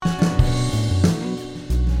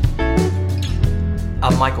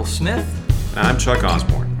I'm Michael Smith. I'm Chuck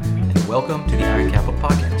Osborne. And welcome to the Iron Capital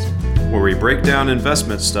Podcast, where we break down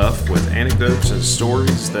investment stuff with anecdotes and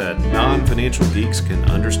stories that non-financial geeks can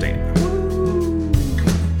understand.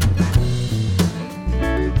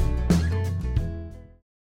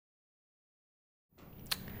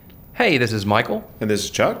 Hey, this is Michael. And this is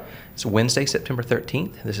Chuck. It's Wednesday, September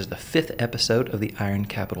 13th. This is the 5th episode of the Iron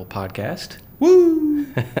Capital Podcast. Woo!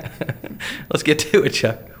 Let's get to it,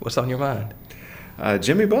 Chuck. What's on your mind?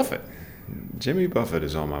 Jimmy Buffett. Jimmy Buffett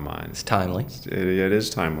is on my mind. It's timely. It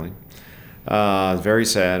is timely. Very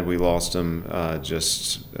sad. We lost him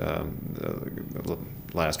just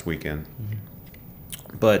last weekend. Mm-hmm.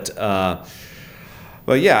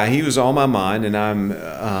 But yeah, he was on my mind, and I'm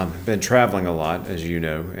been traveling a lot, as you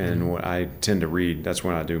know, and I tend to read. That's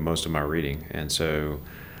when I do most of my reading, and so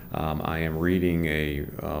I am reading a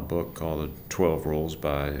book called The 12 Rules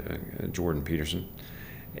by Jordan Peterson,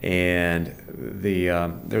 and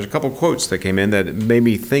there's a couple quotes that came in that made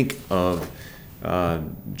me think of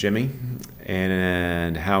Jimmy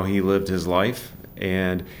and how he lived his life,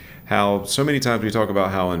 and how so many times we talk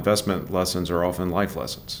about how investment lessons are often life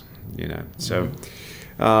lessons, you know. So.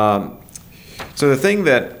 So the thing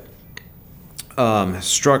that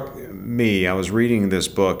struck me, I was reading this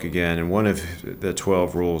book again, and one of the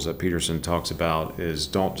 12 rules that Peterson talks about is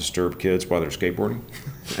don't disturb kids while they're skateboarding.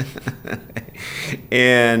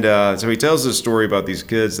 And so he tells this story about these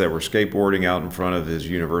kids that were skateboarding out in front of his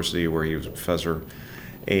university where he was a professor,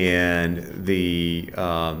 and the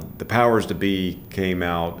powers to be came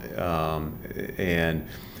out and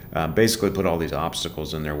basically put all these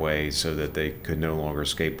obstacles in their way so that they could no longer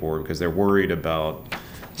skateboard because they're worried about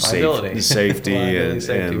safety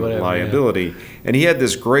and liability. Yeah. And he had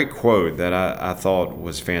this great quote that I thought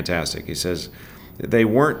was fantastic. He says, they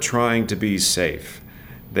weren't trying to be safe.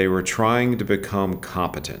 They were trying to become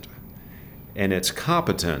competent. And it's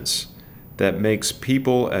competence that makes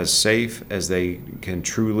people as safe as they can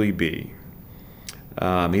truly be.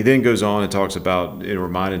 He then goes on and talks about, it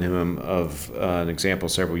reminded him of an example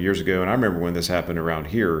several years ago, and I remember when this happened around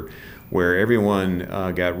here, where everyone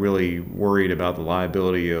got really worried about the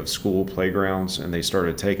liability of school playgrounds, and they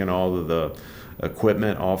started taking all of the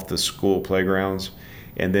equipment off the school playgrounds.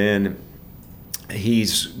 And then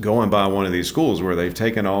he's going by one of these schools where they've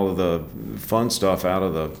taken all of the fun stuff out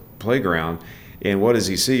of the playground. And what does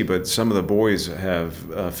he see? But some of the boys have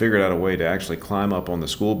figured out a way to actually climb up on the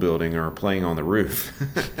school building or are playing on the roof.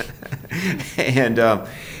 and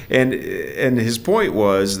his point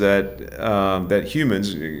was that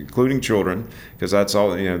humans, including children, because that's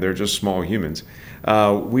all, you know, they're just small humans.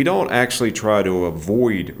 We don't actually try to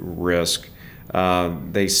avoid risk.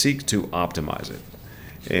 They seek to optimize it.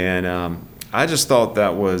 And I just thought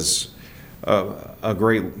that was a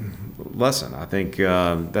great lesson. I think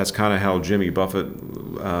that's kind of how Jimmy Buffett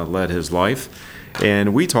led his life,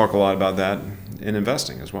 and we talk a lot about that in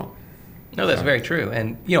investing as well. No, that's very true.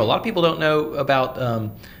 And you know, a lot of people don't know about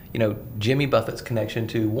Jimmy Buffett's connection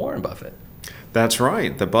to Warren Buffett. That's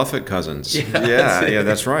right, the Buffett cousins. Yeah,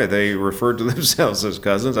 that's right. They referred to themselves as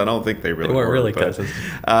cousins. I don't think they really weren't were, really but, cousins.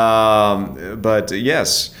 But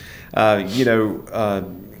yes,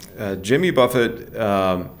 Jimmy Buffett.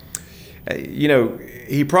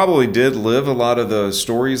 He probably did live a lot of the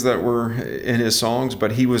stories that were in his songs,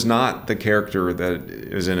 but he was not the character that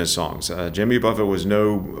is in his songs. Jimmy Buffett was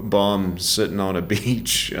no bum sitting on a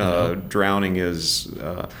beach drowning his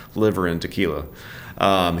liver in tequila.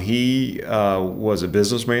 He was a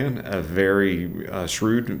businessman, a very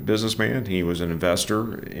shrewd businessman. He was an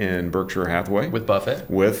investor in Berkshire Hathaway with Buffett,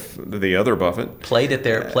 with the other Buffett. Played at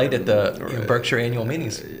the Berkshire annual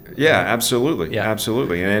meetings. Yeah, absolutely,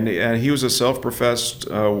 absolutely. And he was a self-professed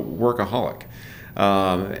workaholic,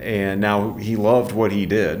 and now he loved what he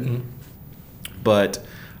did, but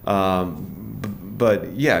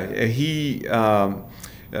yeah, he.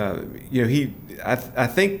 I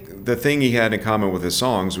think the thing he had in common with his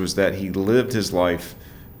songs was that he lived his life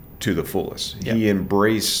to the fullest. Yep. He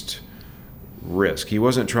embraced risk. He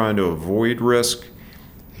wasn't trying to avoid risk.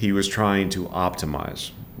 He was trying to optimize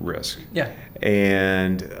risk. Yeah.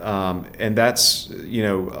 And that's,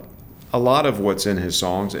 a lot of what's in his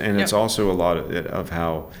songs, and it's also a lot of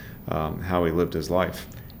how he lived his life.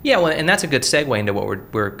 Yeah, well, and that's a good segue into what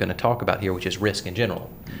we're going to talk about here, which is risk in general.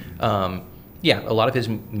 A lot of his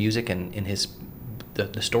music and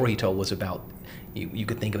the story he told was about, you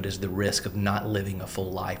could think of it as the risk of not living a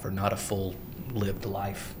full life or not a full lived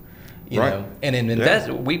life. You know, and in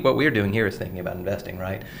what we're doing here is thinking about investing,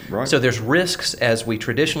 right? Right. So there's risks as we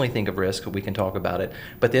traditionally think of risk. We can talk about it,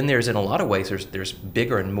 but then there's in a lot of ways there's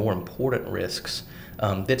bigger and more important risks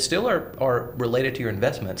that still are related to your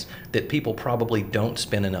investments that people probably don't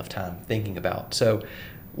spend enough time thinking about. So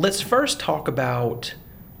let's first talk about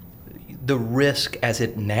the risk as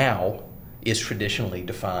it now is traditionally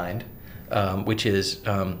defined, which is,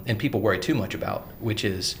 and people worry too much about, which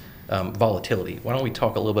is volatility. Why don't we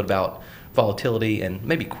talk a little bit about volatility and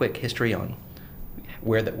maybe quick history on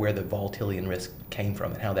where the volatility and risk came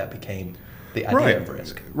from and how that became the idea of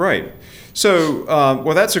risk. Right. So,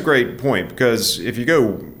 well, that's a great point, because if you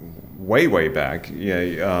go way back,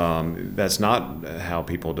 that's not how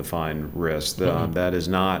people define risk. That is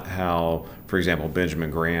not how, for example, Benjamin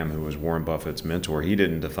Graham, who was Warren Buffett's mentor, he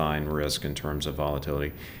didn't define risk in terms of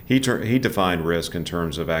volatility. He defined risk in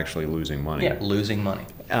terms of actually losing money. Yeah, losing money.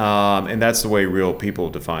 And that's the way real people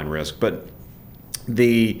define risk. But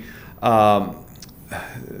the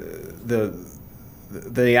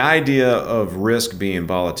idea of risk being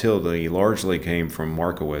volatility largely came from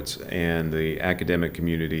Markowitz and the academic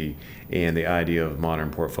community and the idea of modern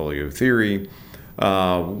portfolio theory,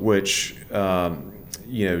 which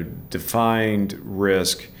defined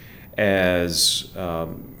risk as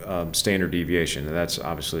standard deviation. And that's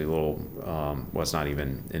obviously a little, it's not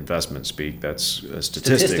even investment speak, that's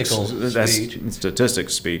statistics. Statistical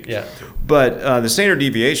statistics speak. Yeah. But the standard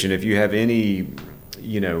deviation, if you have any,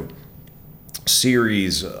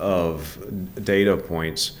 series of data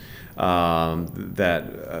points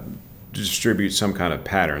that distribute some kind of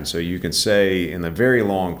pattern. So you can say in the very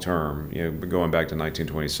long term, going back to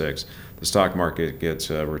 1926, the stock market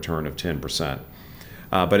gets a return of 10%.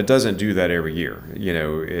 But it doesn't do that every year.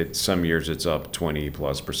 Some years it's up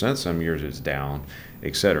 20+%, some years it's down,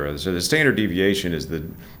 et cetera. So the standard deviation is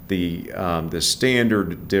the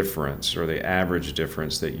standard difference or the average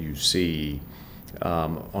difference that you see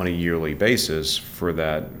on a yearly basis for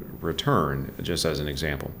that return, just as an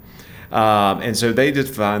example. And so they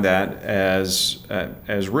define that as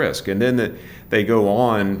risk, and then they go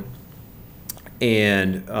on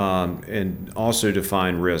and also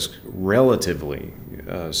define risk relatively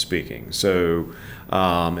speaking. So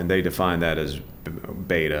and they define that as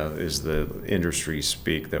beta is the industry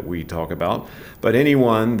speak that we talk about. But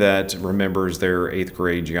anyone that remembers their 8th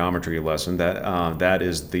grade geometry lesson, that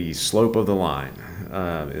is the slope of the line,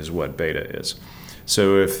 is what beta is.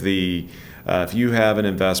 So if you have an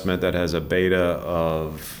investment that has a beta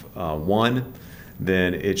of 1,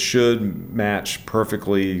 then it should match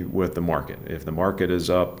perfectly with the market. If the market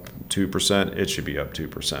is up 2%, it should be up 2%.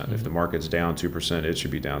 Mm-hmm. If the market's down 2%, it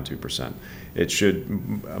should be down 2%. It should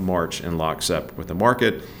march in lockstep with the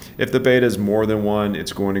market. If the beta is more than 1,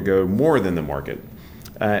 it's going to go more than the market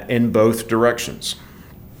in both directions.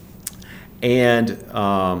 And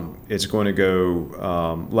it's going to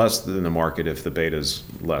go less than the market if the beta is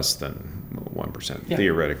less than 1%,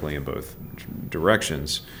 theoretically in both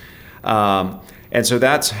directions. And so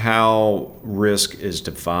that's how risk is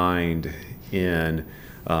defined in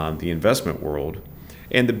the investment world.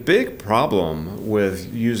 And the big problem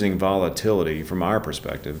with using volatility from our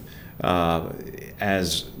perspective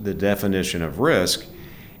as the definition of risk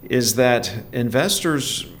is that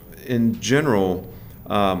investors in general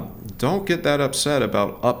don't get that upset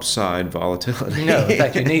about upside volatility. No, in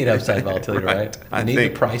fact, you need upside volatility, right? I need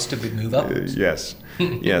think the price to move up. Yes.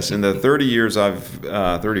 Yes. In the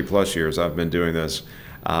 30 plus years I've been doing this,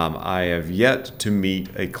 I have yet to meet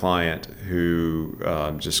a client who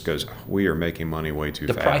just goes, "We are making money way too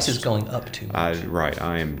fast. The price is going up too much."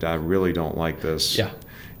 I really don't like this. Yeah.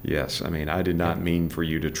 Yes. I mean, I did not mean for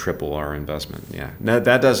you to triple our investment. Yeah. No,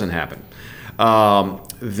 that doesn't happen.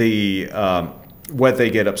 What they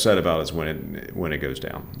get upset about is when it goes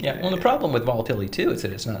down. Yeah. Well, the problem with volatility too is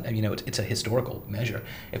that it's not. It's a historical measure.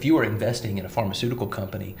 If you were investing in a pharmaceutical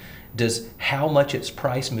company, does how much its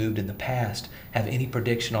price moved in the past have any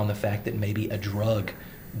prediction on the fact that maybe a drug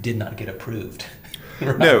did not get approved?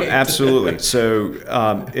 Right? No, absolutely. So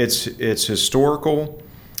it's historical.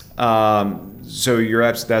 So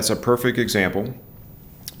that's a perfect example.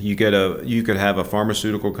 You could have a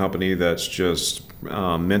pharmaceutical company that's just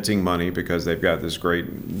minting money because they've got this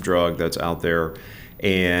great drug that's out there,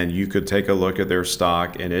 and you could take a look at their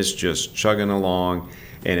stock and it's just chugging along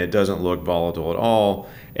and it doesn't look volatile at all.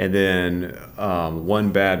 And then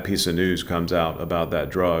one bad piece of news comes out about that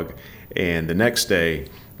drug, and the next day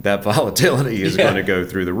that volatility is going to go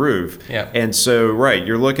through the roof. Yeah. And so,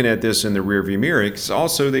 you're looking at this in the rearview mirror. It's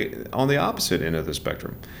also on the opposite end of the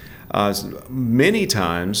spectrum. Many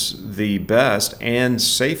times, the best and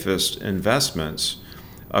safest investments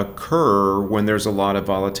occur when there's a lot of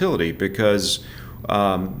volatility, because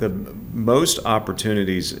the most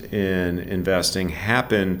opportunities in investing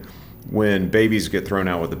happen when babies get thrown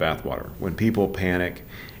out with the bathwater, when people panic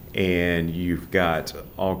and you've got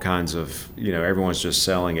all kinds of, everyone's just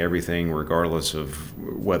selling everything regardless of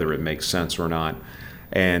whether it makes sense or not.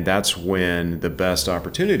 And that's when the best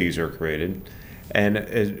opportunities are created. And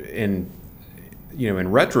in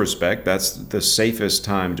retrospect, that's the safest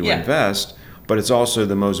time to invest, but it's also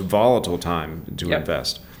the most volatile time to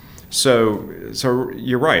invest. So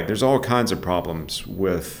you're right. There's all kinds of problems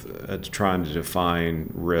with trying to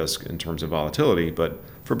define risk in terms of volatility, but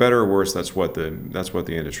for better or worse, that's what the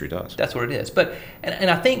industry does. That's what it is. But and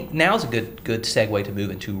I think now's a good segue to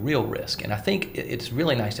move into real risk. And I think it's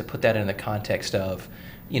really nice to put that in the context of,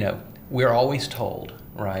 we're always told,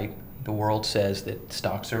 right? The world says that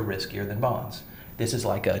stocks are riskier than bonds. This is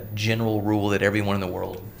like a general rule that everyone in the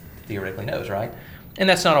world theoretically knows, right? And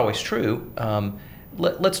that's not always true.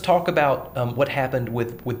 Let's talk about what happened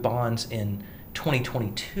with bonds in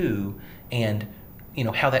 2022 and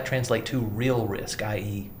how that translates to real risk,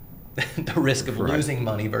 i.e. the risk of losing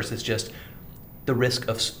money versus just the risk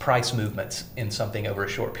of price movements in something over a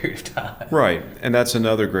short period of time. Right, and that's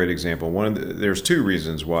another great example. There's two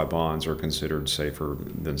reasons why bonds are considered safer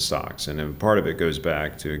than stocks, and part of it goes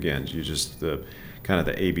back to, again, the kind of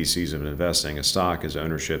the ABCs of investing. A stock is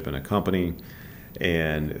ownership in a company,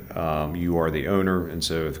 and you are the owner, and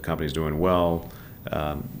so if the company's doing well,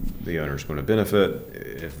 the owner's going to benefit.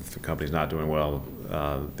 If the company's not doing well,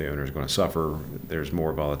 the owner's going to suffer. There's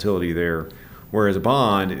more volatility there. Whereas a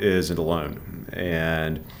bond isn't a loan.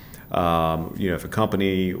 And if a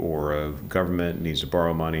company or a government needs to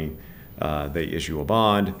borrow money, they issue a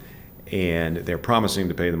bond, and they're promising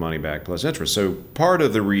to pay the money back plus interest. So part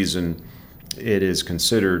of the reason it is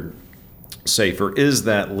considered safer is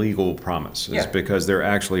that legal promise. It's because they're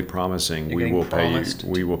actually promising we will pay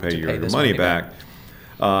you your money back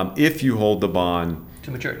if you hold the bond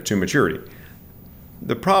to maturity.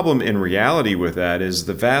 The problem in reality with that is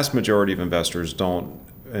the vast majority of investors don't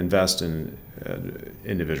invest in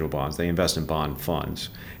individual bonds. They invest in bond funds.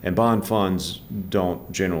 And bond funds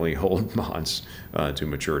don't generally hold bonds to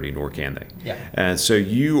maturity, nor can they. Yeah. And so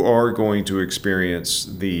you are going to experience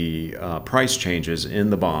the price changes in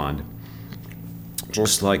the bond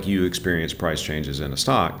just like you experience price changes in a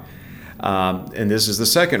stock. And this is the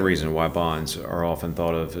second reason why bonds are often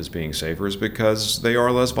thought of as being safer, is because they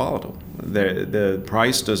are less volatile. The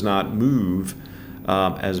price does not move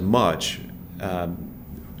as much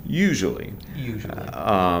usually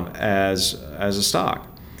as a stock.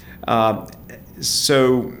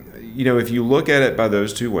 So if you look at it by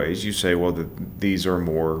those two ways, you say, well, these are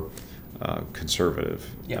more conservative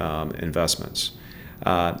investments.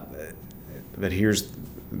 But here's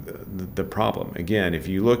the problem. Again, if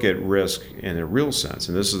you look at risk in a real sense,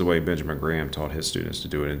 and this is the way Benjamin Graham taught his students to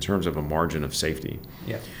do it in terms of a margin of safety,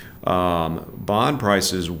 bond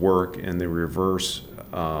prices work in the reverse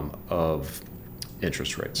of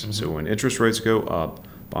interest rates. Mm-hmm. So when interest rates go up,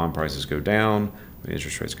 bond prices go down. When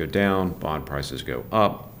interest rates go down, bond prices go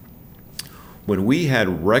up. When we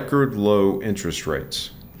had record low interest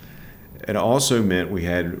rates, it also meant we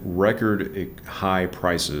had record high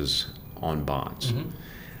prices on bonds. Mm-hmm.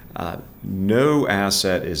 No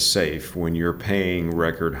asset is safe when you're paying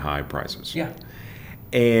record high prices. Yeah.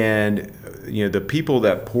 And the people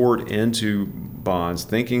that poured into bonds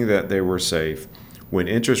thinking that they were safe, when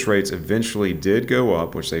interest rates eventually did go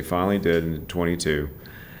up, which they finally did in 22,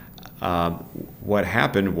 what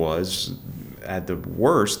happened was, at the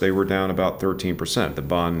worst, they were down about 13%. The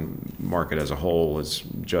bond market as a whole, as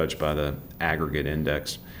judged by the aggregate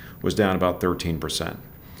index, was down about 13%.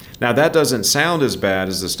 Now, that doesn't sound as bad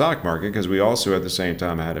as the stock market, because we also at the same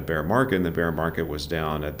time had a bear market, and the bear market was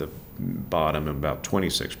down at the bottom of about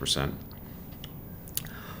 26%.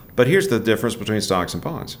 But here's the difference between stocks and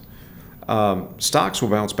bonds. Stocks will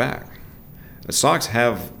bounce back. The stocks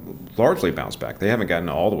have largely bounced back. They haven't gotten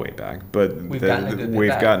all the way back, but we've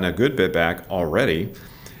gotten a good bit back already.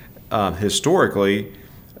 Historically,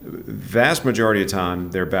 vast majority of the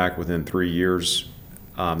time, they're back within 3 years.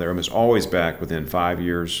 They're almost always back within 5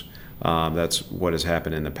 years. That's what has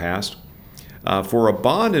happened in the past. For a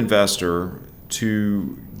bond investor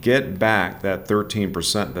to get back that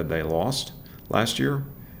 13% that they lost last year,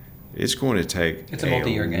 it's going to take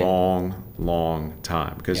a long, long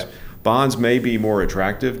time, because bonds may be more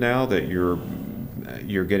attractive now that you're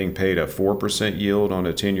getting paid a 4% yield on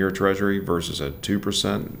a 10-year treasury versus a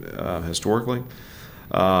 2% historically,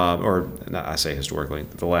 or not, I say historically,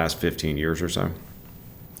 the last 15 years or so.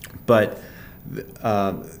 But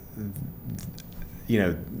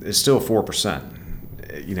it's still 4%.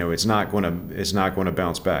 It's not going to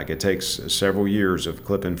bounce back. It takes several years of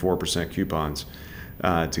clipping 4% coupons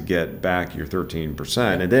to get back your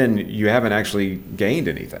 13%, and then you haven't actually gained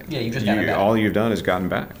anything. Yeah, you just gotten back. All you've done is gotten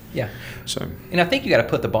back. Yeah. So, and I think you got to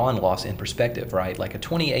put the bond loss in perspective, right? Like a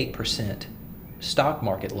 28% stock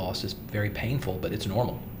market loss is very painful, but it's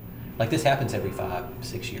normal. Like this happens every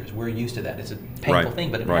 5-6 years. We're used to that. It's a painful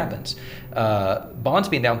thing, but it happens. Bonds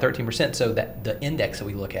being down 13%, so that the index that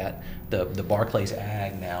we look at, the Barclays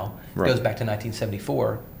Ag now, goes back to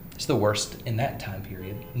 1974. It's the worst in that time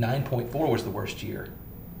period. 9.4 was the worst year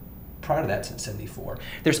prior to that since 74.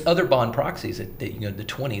 There's other bond proxies that the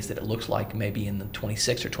 20s that it looks like maybe in the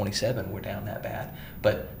 26 or 27 were down that bad.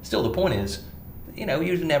 But still the point is,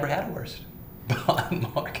 you've never had a worse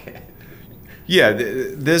bond market. Yeah,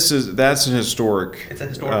 that's an historic. It's a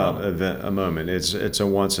historic event, a moment. It's a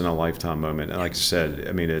once in a lifetime moment. And like I said,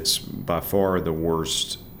 I mean, it's by far the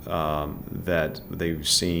worst that they've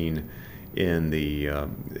seen in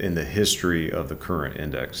the history of the current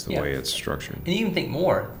index, the way it's structured. And you can think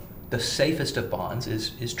more. The safest of bonds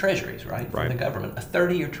is treasuries, right? From the government. A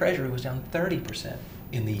 30-year treasury was down 30%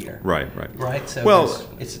 in the year. Right. So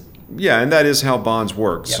it's yeah, and that is how bonds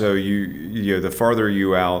work. Yep. So the farther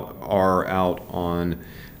you are out on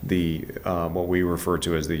the what we refer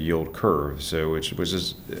to as the yield curve. So which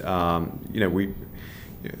is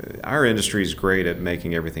our industry is great at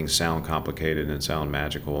making everything sound complicated and sound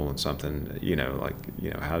magical and something,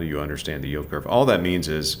 how do you understand the yield curve? All that means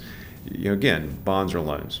is, again, bonds are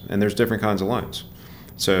loans, and there's different kinds of loans.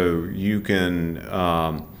 So you can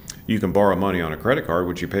borrow money on a credit card,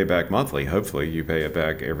 which you pay back monthly. Hopefully you pay it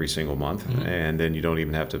back every single month, and then you don't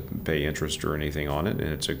even have to pay interest or anything on it, and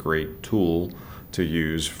it's a great tool to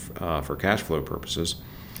use for cash flow purposes.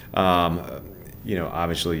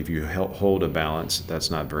 Obviously, if you hold a balance, that's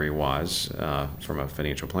not very wise from a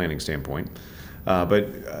financial planning standpoint. But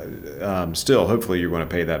still, hopefully, you're going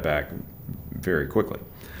to pay that back very quickly.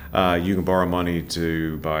 You can borrow money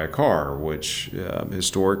to buy a car, which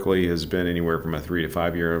historically has been anywhere from a 3 to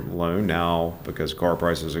 5 year loan. Now, because car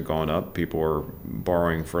prices have gone up, people are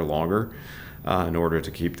borrowing for longer in order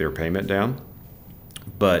to keep their payment down.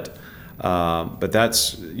 But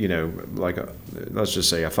that's let's just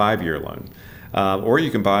say a 5-year loan. Or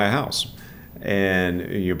you can buy a house, and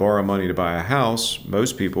you borrow money to buy a house.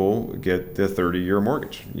 Most people get the 30-year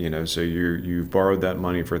mortgage, so you've borrowed that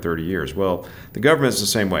money for 30 years. Well, the government's the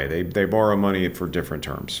same way. They borrow money for different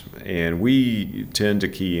terms, and we tend to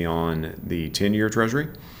key on the 10-year Treasury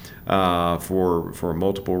for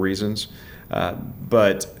multiple reasons.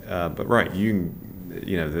 But right,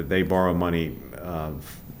 they borrow money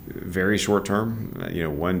very short term,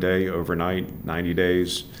 1 day, overnight, 90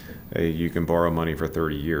 days. You can borrow money for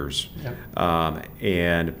 30 years. Yep.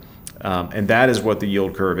 And that is what the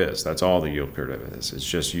yield curve is. That's all the yield curve is. It's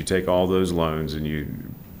just you take all those loans and you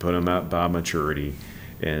put them out by maturity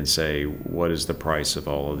and say, what is the price of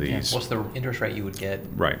all of these? Yeah. What's the interest rate you would get?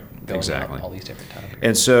 Right, exactly. All these different time periods.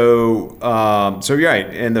 And so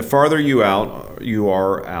and the farther you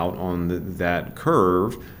are out on that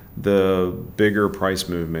curve, the bigger price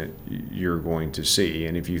movement you're going to see.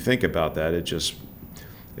 And if you think about that, it just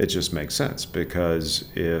makes sense, because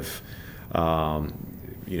if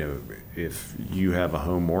you have a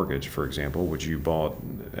home mortgage, for example, which you bought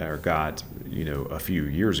or got a few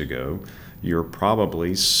years ago, you're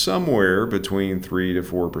probably somewhere between 3 to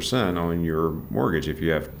 4% on your mortgage if you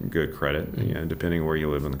have good credit, depending where you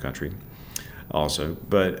live in the country. Also,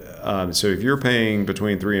 but so if you're paying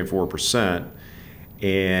between 3 and 4%,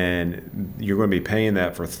 and you're going to be paying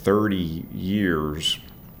that for 30 years.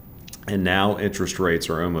 And now interest rates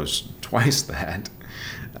are almost twice that.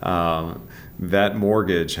 That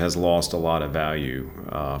mortgage has lost a lot of value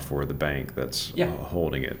for the bank that's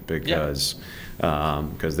holding it, because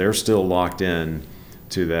they're still locked in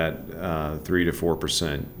to that 3 to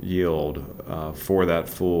 4% yield for that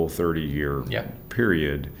full 30-year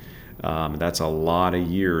period. That's a lot of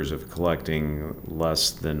years of collecting less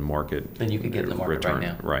than market than you could get in the market return.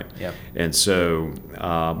 Right now. Right. Yep. And so,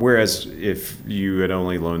 whereas if you had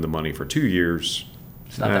only loaned the money for 2 years,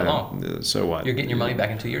 it's not that long. So what? You're getting your money back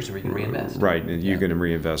in 2 years, so you can reinvest. Right, and you can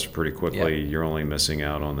reinvest pretty quickly. You're only missing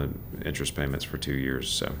out on the interest payments for 2 years.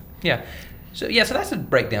 So so that's a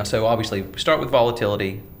breakdown. So obviously, we start with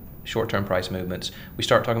volatility, short-term price movements. We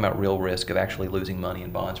start talking about real risk of actually losing money,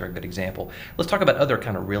 and bonds are a good example. Let's talk about other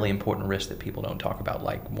kind of really important risks that people don't talk about.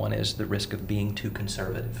 Like, one is the risk of being too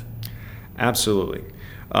conservative. Absolutely.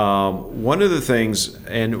 One of the things,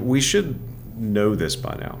 and we should know this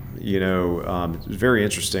by now, it's very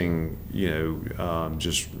interesting,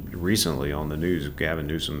 just recently on the news, Gavin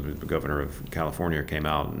Newsom, the governor of California, came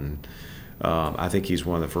out and I think he's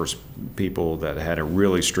one of the first people that had a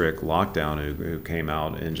really strict lockdown who came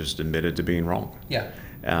out and just admitted to being wrong. Yeah.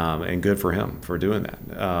 And good for him for doing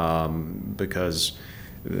that, because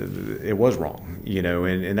it was wrong,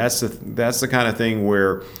 and that's the kind of thing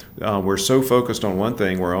where we're so focused on one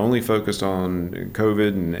thing. We're only focused on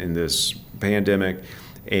COVID and this pandemic,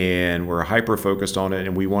 and we're hyper focused on it,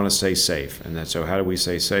 and we want to stay safe. And so how do we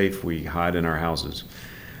stay safe? We hide in our houses.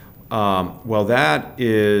 Well, that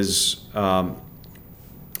is,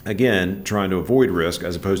 again, trying to avoid risk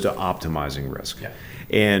as opposed to optimizing risk. Yeah.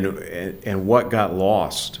 And what got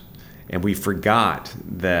lost, and we forgot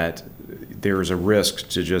that there's a risk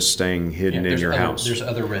to just staying hidden in your house. There's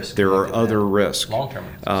other risks. There are other risks. Long-term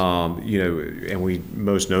risks. And we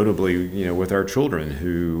most notably, with our children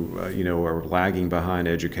who, are lagging behind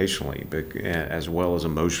educationally, as well as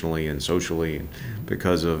emotionally and socially,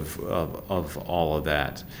 because of all of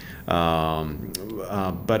that.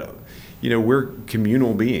 But we're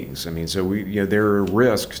communal beings. I mean, so there are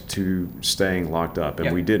risks to staying locked up,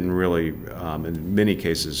 and we didn't really, in many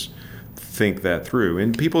cases, think that through.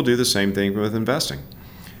 And people do the same thing with investing.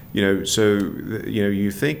 You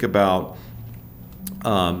think about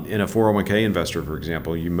in a 401k investor, for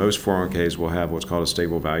example, most 401ks will have what's called a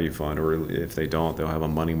stable value fund, or if they don't, they'll have a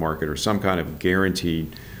money market or some kind of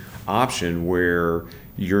guaranteed option where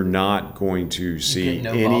you're not going to see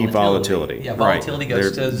any volatility. Yeah, volatility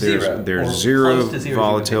goes to zero. There's zero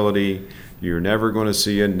volatility. You're never going to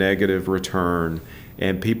see a negative return,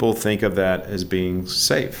 and people think of that as being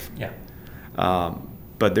safe. Yeah.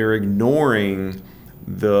 But they're ignoring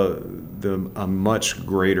a much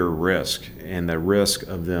greater risk, and the risk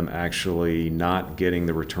of them actually not getting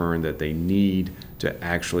the return that they need to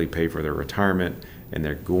actually pay for their retirement, and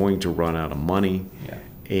they're going to run out of money. Yeah.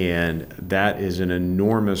 And that is an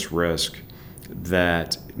enormous risk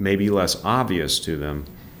that may be less obvious to them,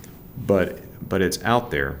 but it's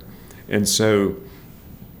out there. And so,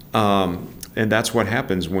 and that's what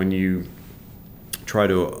happens when you try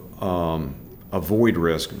to avoid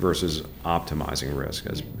risk versus optimizing risk,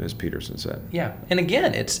 as Peterson said. Yeah, and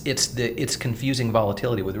again, it's confusing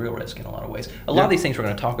volatility with real risk in a lot of ways. A lot of these things we're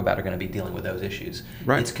going to talk about are going to be dealing with those issues.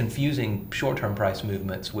 Right. It's confusing short-term price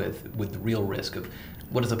movements with the real risk of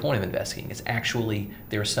what is the point of investing. It's actually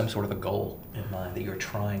there's some sort of a goal in mind that you're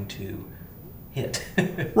trying to hit.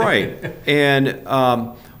 Right, and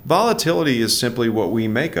volatility is simply what we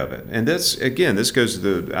make of it. And this goes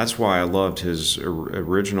to that's why I loved his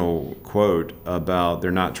original quote about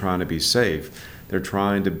they're not trying to be safe. They're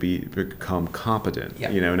trying to become competent.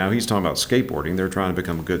 Yeah. Now he's talking about skateboarding. They're trying to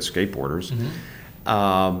become good skateboarders.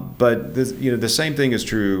 Mm-hmm. But the same thing is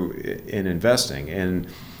true in investing. And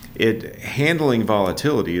handling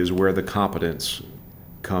volatility is where the competence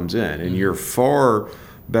comes in. And you're far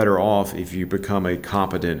better off if you become a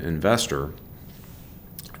competent investor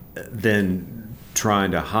than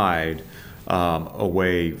trying to hide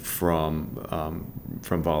away from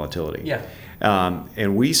volatility. Yeah.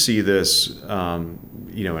 And we see this, in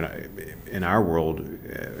our world,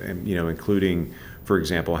 including, for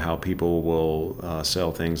example, how people will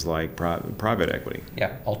sell things like private equity.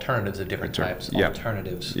 Yeah, alternatives of different types. Yeah.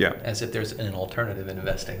 Alternatives. Yeah. As if there's an alternative in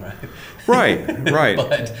investing, right? Right.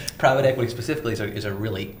 But private equity specifically is a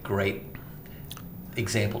really great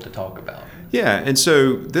example to talk about. Yeah, and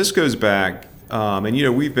so this goes back,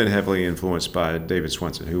 and we've been heavily influenced by David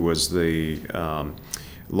Swensen, who was the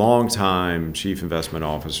longtime chief investment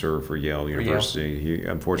officer for Yale University. He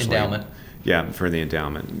unfortunately endowment. Yeah, for the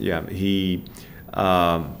endowment. Yeah, he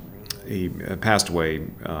passed away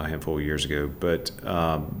a handful of years ago, but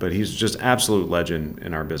he's just absolute legend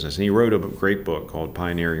in our business. And he wrote a great book called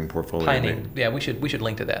Pioneering Portfolio Management. Yeah, we should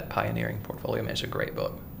link to that. Pioneering Portfolio Management is a great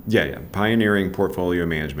book. Yeah. Pioneering Portfolio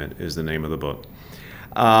Management is the name of the book.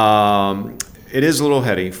 It is a little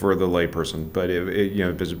heady for the layperson, but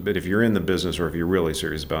if you're in the business or if you're really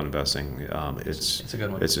serious about investing, it's a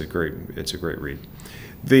good one. It's a great read.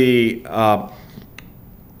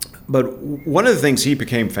 But one of the things he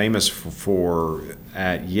became famous for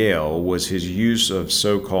at Yale was his use of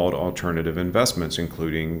so-called alternative investments,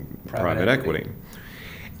 including private equity.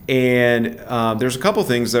 And there's a couple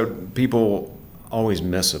things that people always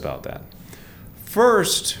miss about that.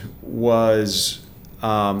 First was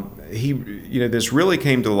this really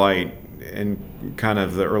came to light in kind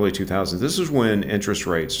of the early 2000s. This is when interest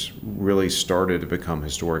rates really started to become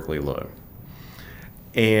historically low.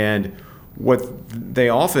 And what they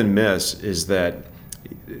often miss is that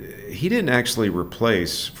he didn't actually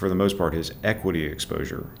replace, for the most part, his equity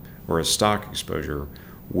exposure or his stock exposure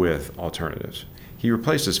with alternatives. He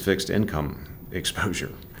replaced his fixed income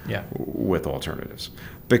exposure. with alternatives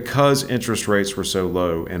because interest rates were so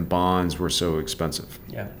low and bonds were so expensive.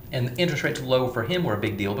 Yeah, and interest rates low for him were a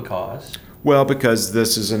big deal because? Well, because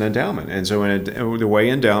this is an endowment. And so the way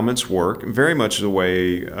endowments work, very much the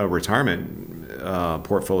way a retirement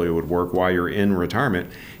portfolio would work while you're in retirement,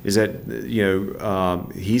 is that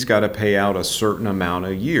he's got to pay out a certain amount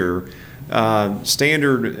a year.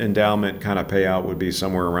 Standard endowment kind of payout would be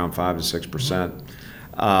somewhere around 5 to 6%.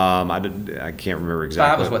 I can't remember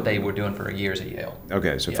exactly. 5 was what they were doing for years at Yale.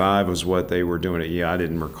 Okay, so 5 was what they were doing at Yale. I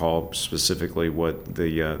didn't recall specifically what the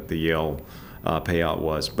Yale payout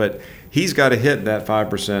was, but he's got to hit that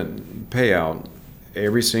 5% payout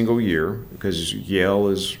every single year because Yale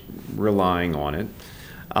is relying on it,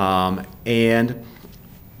 and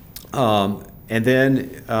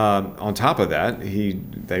then on top of that,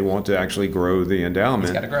 they want to actually grow the endowment.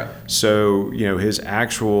 He's got to grow. So his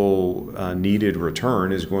actual needed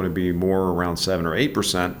return is going to be more around 7 or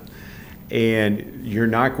 8%, and you're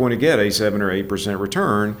not going to get a 7 or 8%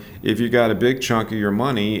 return if you got a big chunk of your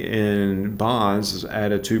money in bonds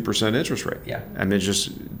at a 2% interest rate. Yeah, I mean,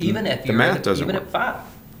 just even if the math doesn't work. Even at 5.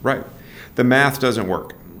 Right, the math doesn't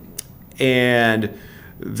work, and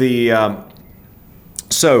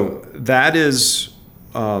so that is,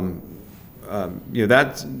 that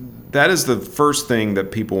is the first thing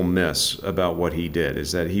that people miss about what he did,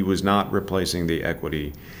 is that he was not replacing the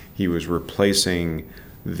equity, he was replacing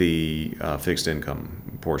the fixed income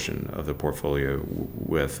portion of the portfolio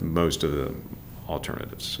with most of the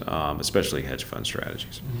alternatives, especially hedge fund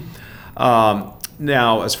strategies. Mm-hmm.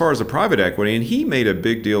 Now, as far as the private equity, and he made a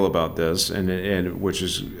big deal about this, and which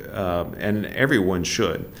is, and everyone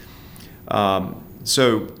should.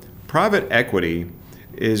 So private equity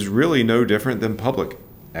is really no different than public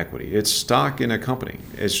equity. It's stock in a company.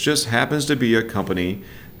 It just happens to be a company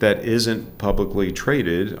that isn't publicly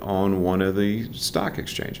traded on one of the stock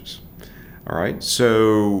exchanges. All right.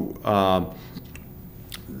 So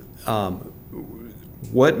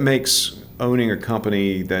what makes owning a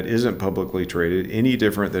company that isn't publicly traded any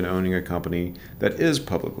different than owning a company that is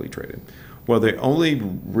publicly traded? Well, the only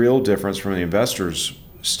real difference from the investor's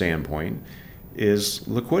standpoint is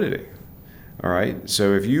liquidity. All right.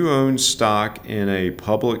 So if you own stock in a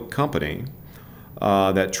public company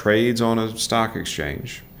that trades on a stock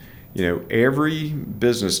exchange, every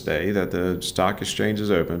business day that the stock exchange is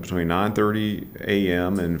open between 9:30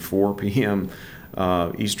 a.m. and 4 p.m.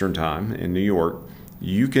 Eastern time in New York,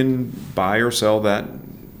 you can buy or sell that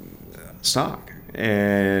stock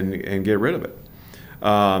and get rid of it.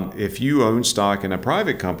 If you own stock in a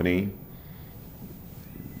private company,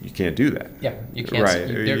 you can't do that. Yeah, you can't. Right.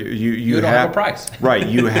 You don't have a price. Right.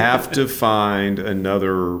 You have to find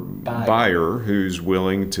another buyer who's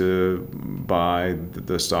willing to buy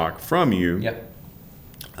the stock from you. Yep.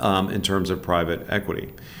 In terms of private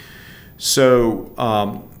equity.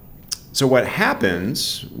 So, so what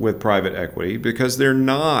happens with private equity, because they're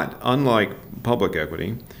not, unlike public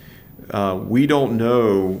equity, we don't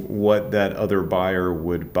know what that other buyer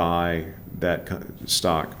would buy that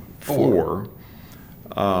stock for.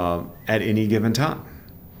 At any given time,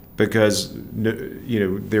 because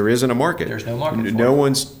there isn't a market. There's no market. No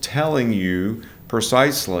one's telling you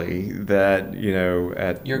precisely that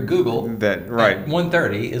at your Google that right at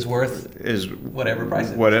 130 is worth whatever price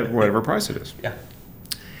it is. Whatever price it is. Yeah.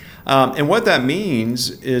 And what that means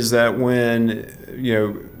is that when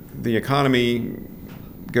the economy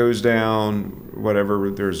goes down,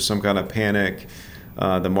 whatever, there's some kind of panic,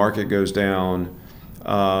 the market goes down.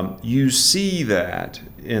 You see that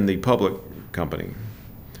in the public company.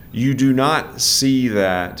 You do not see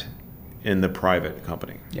that in the private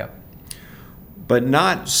company. Yep. But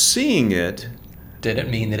not seeing it didn't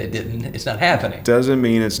mean that it's not happening. Doesn't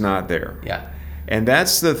mean it's not there. Yeah. And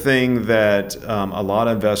that's the thing that a lot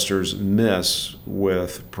of investors miss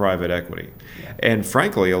with private equity. Yeah. And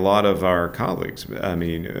frankly, a lot of our colleagues,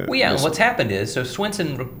 what's happened is, so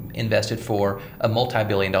Swenson invested for a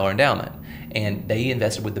multi-billion-dollar endowment. And they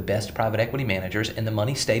invested with the best private equity managers, and the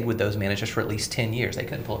money stayed with those managers for at least 10 years. They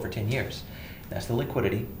couldn't pull it for 10 years. That's the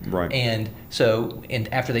liquidity. Right. And so,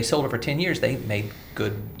 after they sold it for 10 years, they made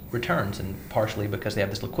good returns, and partially because they have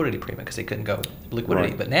this liquidity premium because they couldn't go liquidity.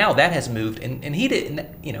 Right. But now that has moved, and he didn't,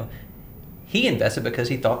 he invested because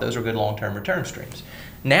he thought those were good long-term return streams.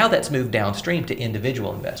 Now that's moved downstream to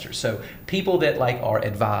individual investors. So people that are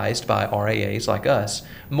advised by RIAs like us,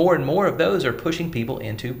 more and more of those are pushing people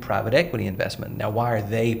into private equity investment. Now, why are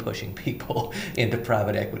they pushing people into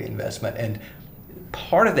private equity investment? And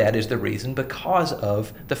part of that is the reason because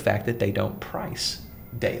of the fact that they don't price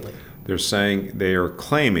daily. They are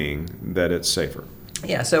claiming that it's safer.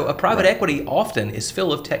 Yeah, so a private Right. equity often is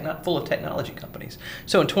full of technology companies.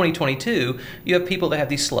 So in 2022, you have people that have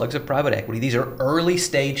these slugs of private equity. These are early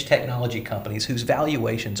stage technology companies whose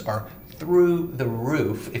valuations are through the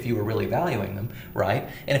roof if you were really valuing them, right?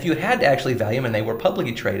 And if you had to actually value them and they were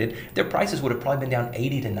publicly traded, their prices would have probably been down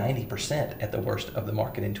 80 to 90% at the worst of the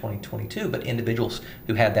market in 2022. But individuals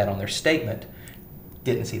who had that on their statement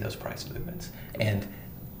didn't see those price movements. And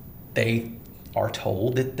they are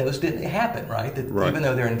told that those didn't happen, right? That Right. even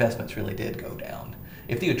though their investments really did go down.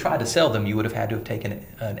 If you had tried to sell them, you would have had to have taken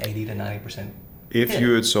an 80 to 90% If hit.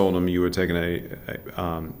 you had sold them, you would have taken a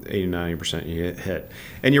 80-90% hit.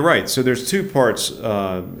 And you're right. So there's two parts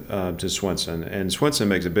to Swenson, and Swenson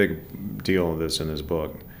makes a big deal of this in his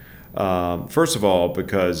book. First of all,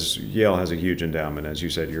 because Yale has a huge endowment, as you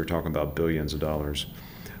said, you're talking about billions of dollars.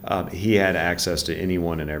 He had access to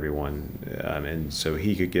anyone and everyone, and so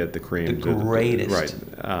he could get the cream, The greatest right,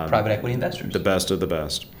 private equity investors. the best of the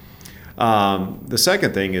best. The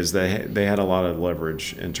second thing is they had a lot of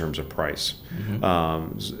leverage in terms of price,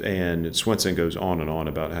 and Swenson goes on and on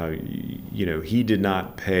about how he did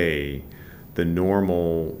not pay the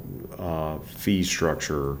normal fee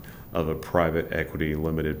structure of a private equity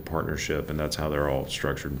limited partnership, and that's how they're all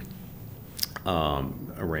structured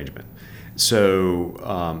arrangement.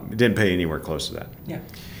 So it didn't pay anywhere close to that. Yeah.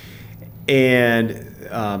 And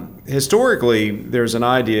historically, there's an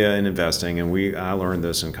idea in investing, and I learned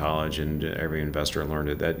this in college, and every investor learned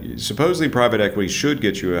it, that supposedly private equity should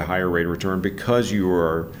get you a higher rate of return because you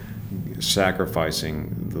are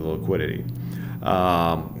sacrificing the liquidity.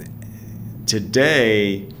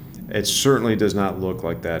 Today, it certainly does not look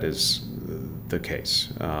like that is the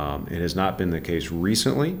case. It has not been the case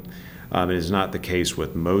recently. It is not the case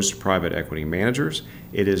with most private equity managers.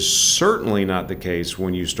 It is certainly not the case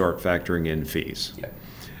when you start factoring in fees. Yeah.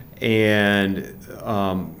 And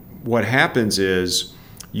what happens is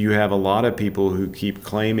you have a lot of people who keep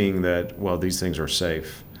claiming that, well, these things are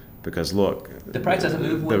safe because, look, The price doesn't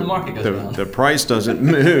move when the market goes down. The price doesn't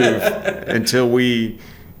move until we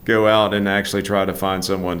go out and actually try to find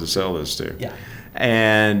someone to sell this to. Yeah.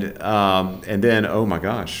 And then, oh my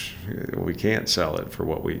gosh, we can't sell it for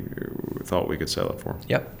what we thought we could sell it for.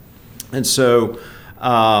 Yep. And so,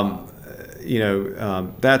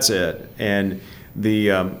 that's it. And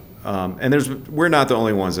we're not the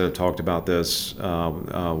only ones that have talked about this.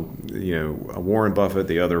 Warren Buffett,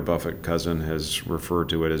 the other Buffett cousin, has referred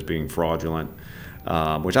to it as being fraudulent,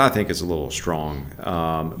 which I think is a little strong.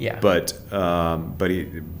 Yeah. But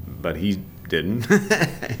he didn't.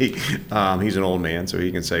 He's an old man, so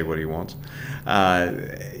he can say what he wants.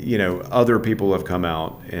 Other people have come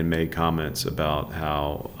out and made comments about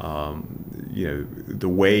how the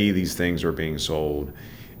way these things are being sold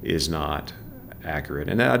is not accurate,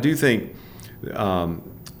 and I do think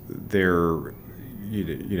there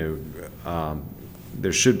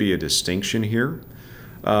should be a distinction here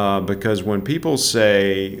because when people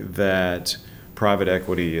say that private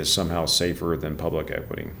equity is somehow safer than public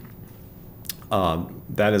equity,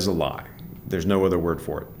 that is a lie. There's no other word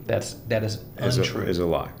for it. That is untrue. Is a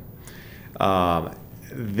lie.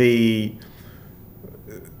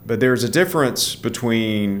 But there's a difference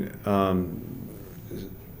between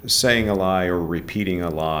saying a lie or repeating a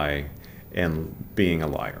lie and being a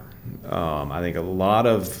liar. I think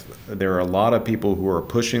there are a lot of people who are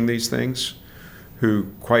pushing these things who,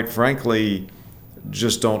 quite frankly,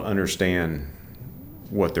 just don't understand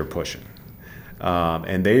what they're pushing.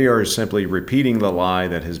 And they are simply repeating the lie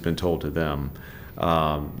that has been told to them.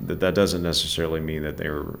 That doesn't necessarily mean that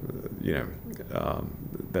they're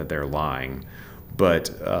lying, but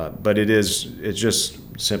it's just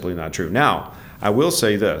simply not true. Now, I will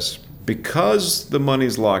say this: because the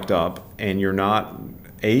money's locked up and you're not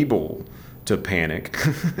able to panic,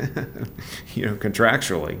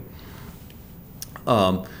 contractually,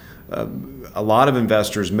 a lot of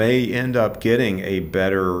investors may end up getting a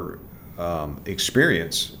better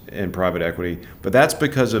experience in private equity, but that's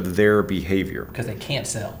because of their behavior. Because they can't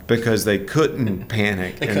sell. Because they couldn't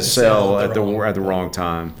panic They and couldn't sell sell at the wrong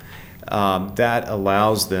time. That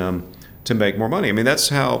allows them to make more money. I mean, that's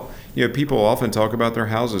how people often talk about their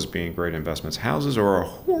houses being great investments. Houses are a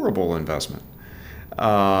horrible investment,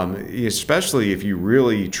 especially if you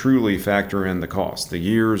really truly factor in the cost, the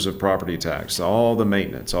years of property tax, all the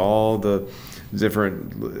maintenance, all the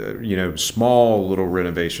different, small little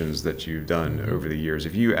renovations that you've done over the years.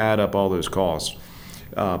 If you add up all those costs,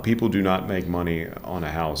 people do not make money on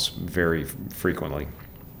a house very frequently.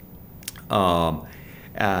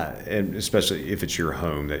 And especially if it's your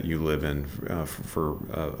home that you live in for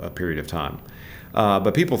a period of time.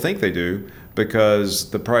 But people think they do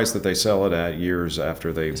because the price that they sell it at years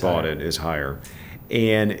after they bought it is higher.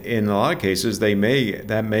 And in a lot of cases, that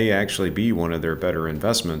may actually be one of their better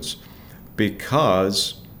investments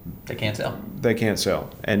because They can't sell. they can't sell,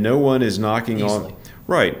 and no one is knocking Easily. on.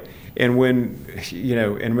 Right. And when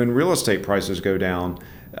when real estate prices go down,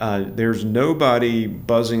 there's nobody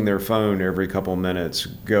buzzing their phone every couple minutes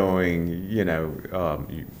going,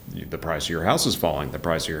 the price of your house is falling, the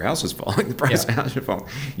price of your house is falling, the price of your house is falling.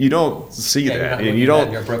 You don't see that, and you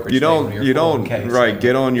don't get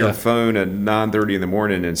on your phone at 9:30 in the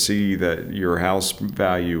morning and see that your house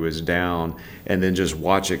value is down, and then just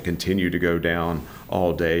watch it continue to go down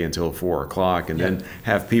all day until 4 o'clock, and then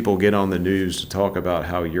have people get on the news to talk about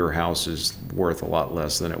how your house is worth a lot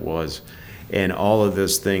less than it was, and all of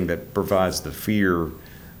this thing that provides the fear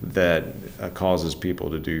that causes people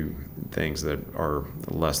to do things that are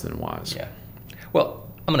less than wise. Yeah. Well,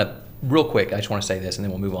 I'm going to, real quick, I just want to say this, and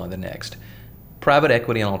then we'll move on to the next. Private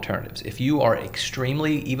equity and alternatives. If you are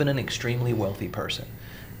even an extremely wealthy person,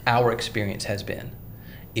 our experience has been,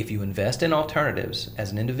 if you invest in alternatives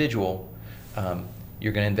as an individual,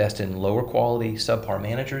 you're going to invest in lower quality, subpar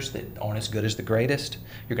managers that aren't as good as the greatest.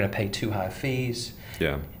 You're going to pay too high fees.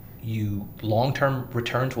 Yeah. Long-term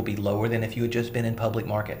returns will be lower than if you had just been in public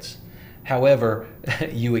markets. However,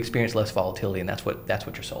 you experience less volatility, and that's what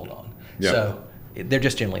you're sold on. Yep. So they're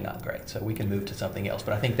just generally not great. So we can move to something else.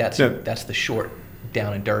 But I think that's the short,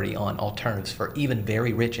 down and dirty on alternatives for even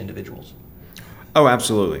very rich individuals. Oh,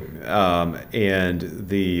 absolutely. No,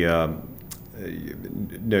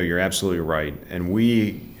 you're absolutely right. And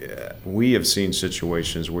we have seen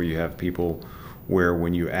situations where you have people where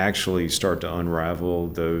when you actually start to unravel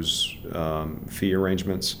those fee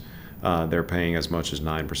arrangements, they're paying as much as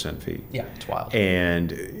 9% fee. Yeah, it's wild.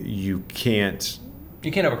 And you can't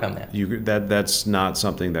overcome that. That's not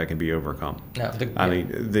something that can be overcome. No,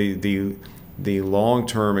 the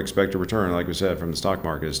long-term expected return, like we said, from the stock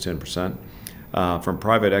market is 10%. From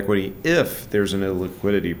private equity, if there's an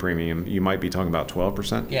illiquidity premium, you might be talking about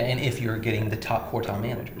 12%. Yeah, and if you're getting the top quartile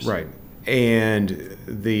managers. Right. And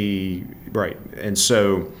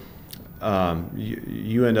so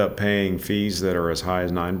you end up paying fees that are as high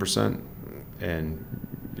as 9%, and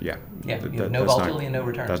you have no volatility and no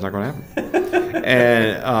returns. That's not going to happen.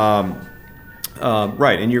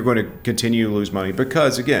 And you're going to continue to lose money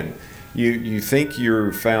because, again, you think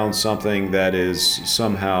you found something that is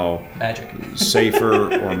somehow magic,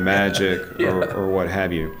 safer or magic or what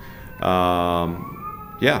have you.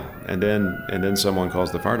 And then someone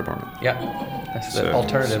calls the fire department. Yeah, that's the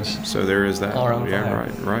alternatives. So there is that. All right. All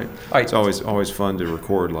right. It's always fun to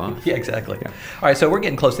record live. Yeah, exactly. Yeah. All right, so we're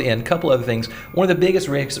getting close to the end. A couple other things. One of the biggest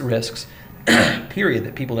risks, period,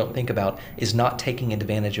 that people don't think about is not taking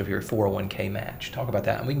advantage of your 401k match. Talk about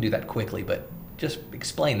that, and we can do that quickly, but just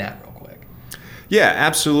explain that real quick. Yeah,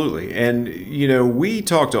 absolutely. And, we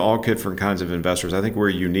talk to all different kinds of investors. I think we're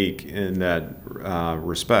unique in that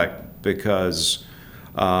respect because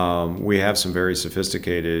we have some very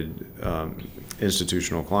sophisticated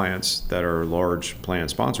institutional clients that are large plan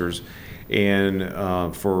sponsors. And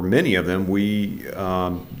for many of them, we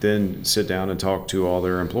then sit down and talk to all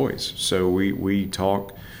their employees. So we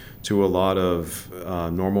talk to a lot of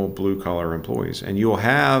normal blue-collar employees. And you'll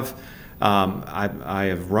have, I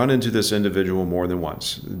have run into this individual more than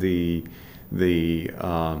once, the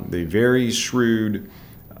very shrewd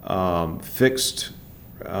fixed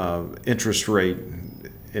interest rate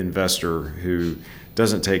investor who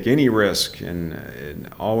doesn't take any risk and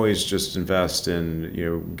always just invest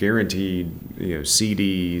in guaranteed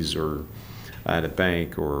CDs or at a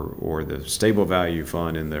bank or the stable value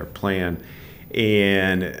fund in their plan,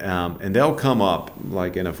 and they'll come up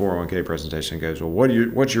like in a 401k presentation and goes, well,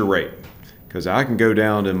 what's your rate? Because I can go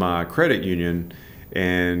down to my credit union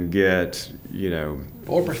and get 4%,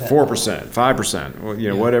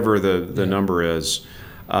 5%, whatever the number is.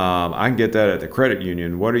 I can get that at the credit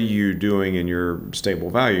union. What are you doing in your stable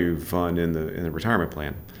value fund in the retirement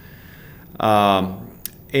plan?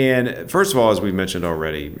 And first of all, as we've mentioned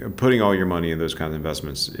already, putting all your money in those kinds of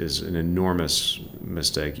investments is an enormous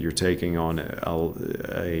mistake. You're taking on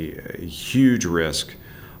a huge risk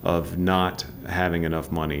of not having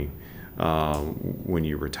enough money when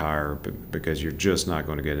you retire because you're just not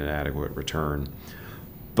going to get an adequate return.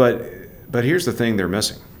 But here's the thing they're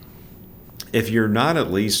missing. If you're not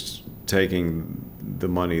at least taking the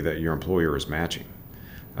money that your employer is matching,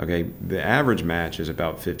 okay, the average match is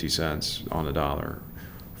about 50 cents on the dollar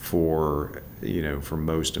for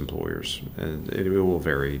most employers, and it will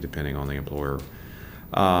vary depending on the employer.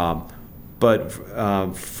 But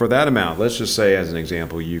for that amount, let's just say as an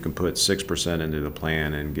example, you can put 6% into the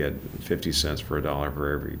plan and get 50 cents for a dollar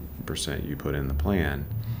for every percent you put in the plan.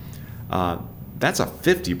 That's a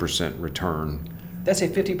 50% return That's a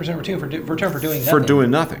 50% return for doing nothing. For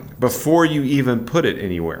doing nothing before you even put it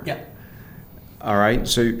anywhere. Yeah. All right.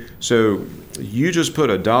 So you just put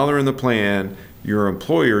 $1 in the plan. Your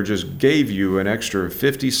employer just gave you an extra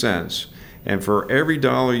 50 cents. And for every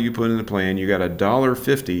dollar you put in the plan, you got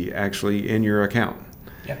 $1.50 actually in your account.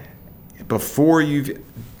 Yeah. Before you've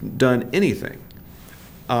done anything.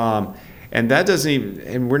 And that doesn't even,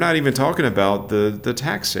 and we're not even talking about the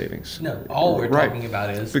tax savings. No, all we're talking about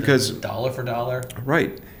is because dollar for dollar.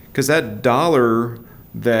 Right. Because that dollar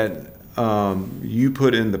that you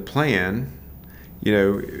put in the plan,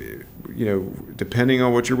 depending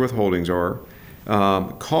on what your withholdings are,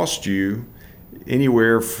 cost you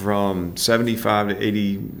anywhere from 75 to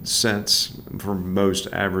 80 cents for most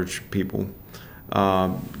average people,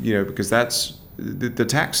 because that's the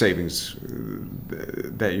tax savings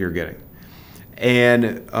that you're getting.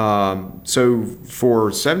 And so for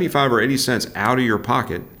 75 or 80 cents out of your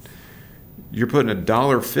pocket, you're putting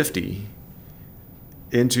 $1.50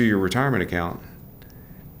 into your retirement account.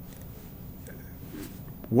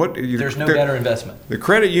 There's no better investment. The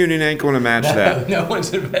credit union ain't going to match that. No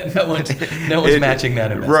one's matching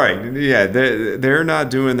that investment. Right. Yeah. They're not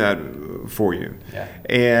doing that for you. Yeah.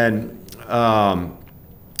 And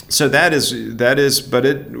so that is, but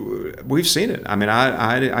we've seen it. I mean,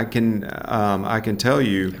 I can tell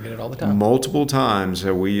you I get it all the time. multiple times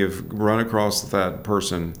that we have run across that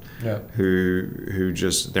person Yeah. who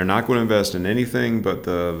just, they're not going to invest in anything but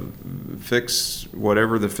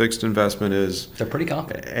whatever the fixed investment is. They're pretty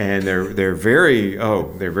confident. And they're very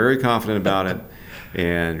confident about it.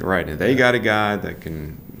 And and they got a guy that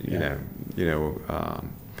can,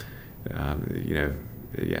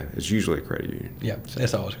 it's usually a credit union. Yeah,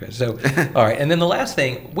 it's always great. So, all right, and then the last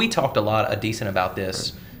thing, we talked a decent about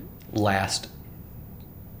this last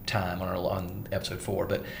time on episode 4,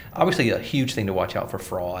 but obviously a huge thing to watch out for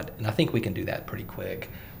fraud, and I think we can do that pretty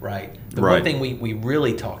quick, right? The one thing we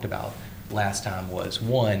really talked about last time was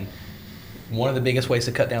one of the biggest ways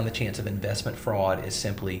to cut down the chance of investment fraud is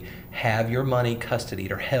simply have your money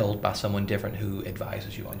custodied or held by someone different who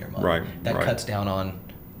advises you on your money. Right. That cuts down on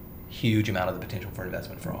huge amount of the potential for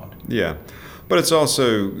investment fraud. Yeah, but it's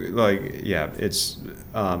also it's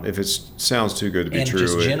if it sounds too good to be true,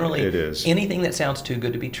 just generally, it is. Anything that sounds too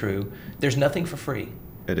good to be true, there's nothing for free.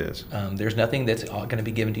 It is. There's nothing that's going to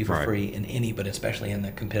be given to you for free in but especially in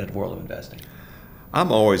the competitive world of investing.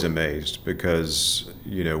 I'm always amazed because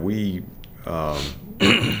we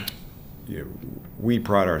we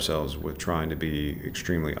pride ourselves with trying to be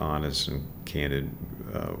extremely honest and candid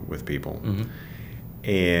with people. Mm-hmm.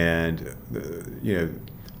 And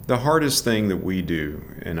the hardest thing that we do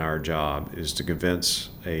in our job is to convince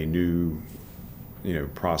a new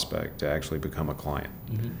prospect to actually become a client.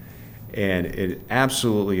 Mm-hmm. And it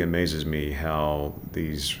absolutely amazes me how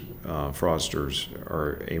these fraudsters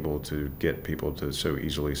are able to get people to so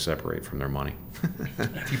easily separate from their money.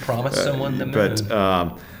 If you promise someone the moon.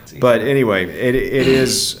 But anyway, it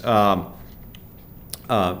is yes.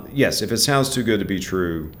 If it sounds too good to be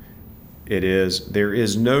true, it is. There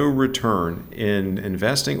is no return in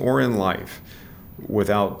investing or in life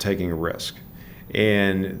without taking a risk,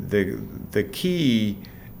 and the key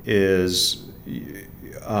is,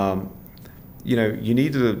 you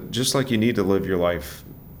need to, just like you need to live your life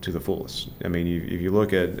to the fullest. I mean, if you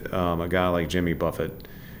look at a guy like Jimmy Buffett,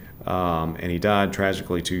 and he died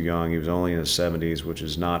tragically too young. He was only in his 70s, which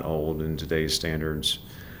is not old in today's standards,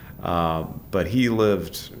 but he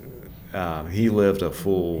lived a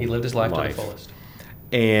full. He lived his life to the fullest,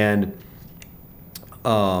 and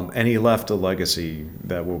he left a legacy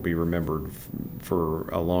that will be remembered for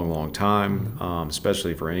a long, long time,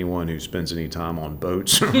 especially for anyone who spends any time on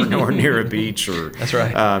boats or near a beach. Or that's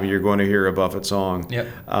right. You're going to hear a Buffett song. Yep.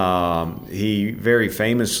 He very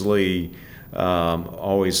famously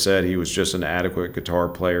always said he was just an adequate guitar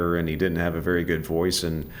player and he didn't have a very good voice,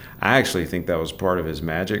 and I actually think that was part of his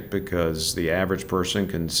magic, because the average person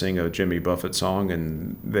can sing a Jimmy Buffett song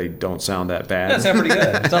and they don't sound that bad. That sounds pretty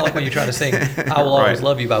good. It's not like when you try to sing "I Will Always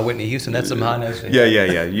Love You" by Whitney Houston. That's some high notes. Yeah.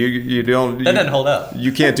 You don't. That doesn't hold up.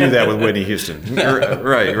 You can't do that with Whitney Houston.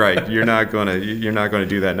 Right. You're not gonna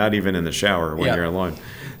do that. Not even in the shower when you're alone.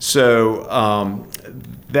 So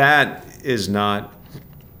that is not.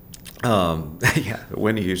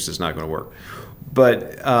 Whitney Houston's not going to work,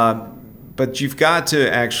 but you've got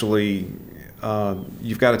to actually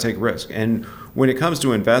you've got to take risk. And when it comes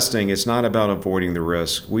to investing, it's not about avoiding the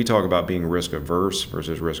risk. We talk about being risk averse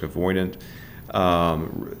versus risk avoidant.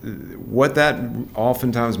 What that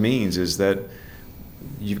oftentimes means is that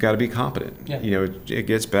you've got to be competent. Yeah. It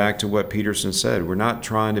gets back to what Peterson said. We're not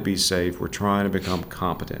trying to be safe. We're trying to become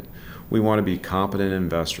competent. We want to be competent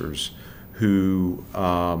investors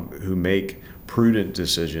who make prudent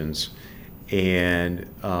decisions and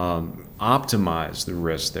optimize the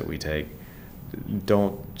risks that we take.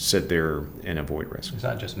 Don't sit there and avoid risk. It's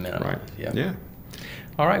not just minimize. Right. Yeah.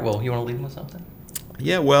 All right. Well, you want to leave them with something?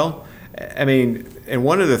 Yeah. Well, I mean, and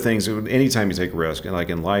one of the things, anytime you take a risk, and like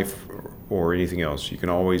in life or anything else, you can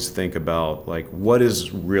always think about like, what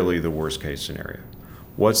is really the worst case scenario?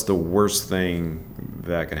 What's the worst thing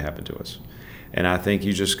that can happen to us? And I think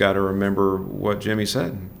you just got to remember what Jimmy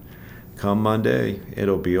said. Come Monday,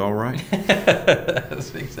 it'll be all right.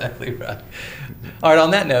 That's exactly right. All right,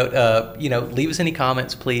 on that note, leave us any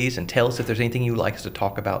comments, please, and tell us if there's anything you would like us to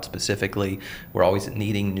talk about specifically. We're always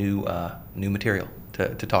needing new material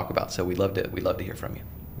to talk about, so we'd love to hear from you.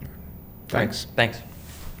 Thanks. Right, thanks.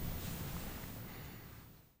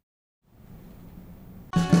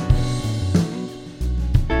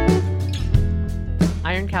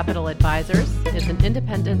 Iron Capital Advisors is an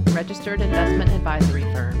independent registered investment advisory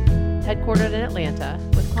firm headquartered in Atlanta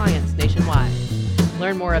with clients nationwide.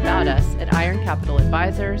 Learn more about us at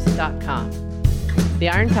ironcapitaladvisors.com. The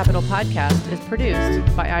Iron Capital podcast is produced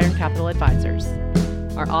by Iron Capital Advisors.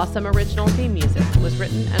 Our awesome original theme music was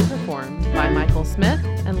written and performed by Michael Smith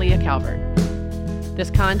and Leah Calvert. This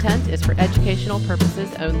content is for educational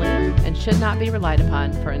purposes only and should not be relied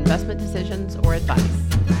upon for investment decisions or advice.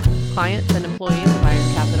 Clients and employees of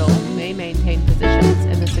Iron Capital may maintain positions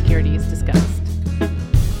in the securities discussed.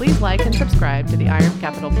 Please like and subscribe to the Iron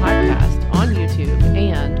Capital podcast on YouTube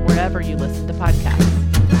and wherever you listen to podcasts.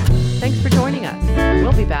 Thanks for joining us.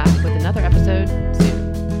 We'll be back with another episode soon.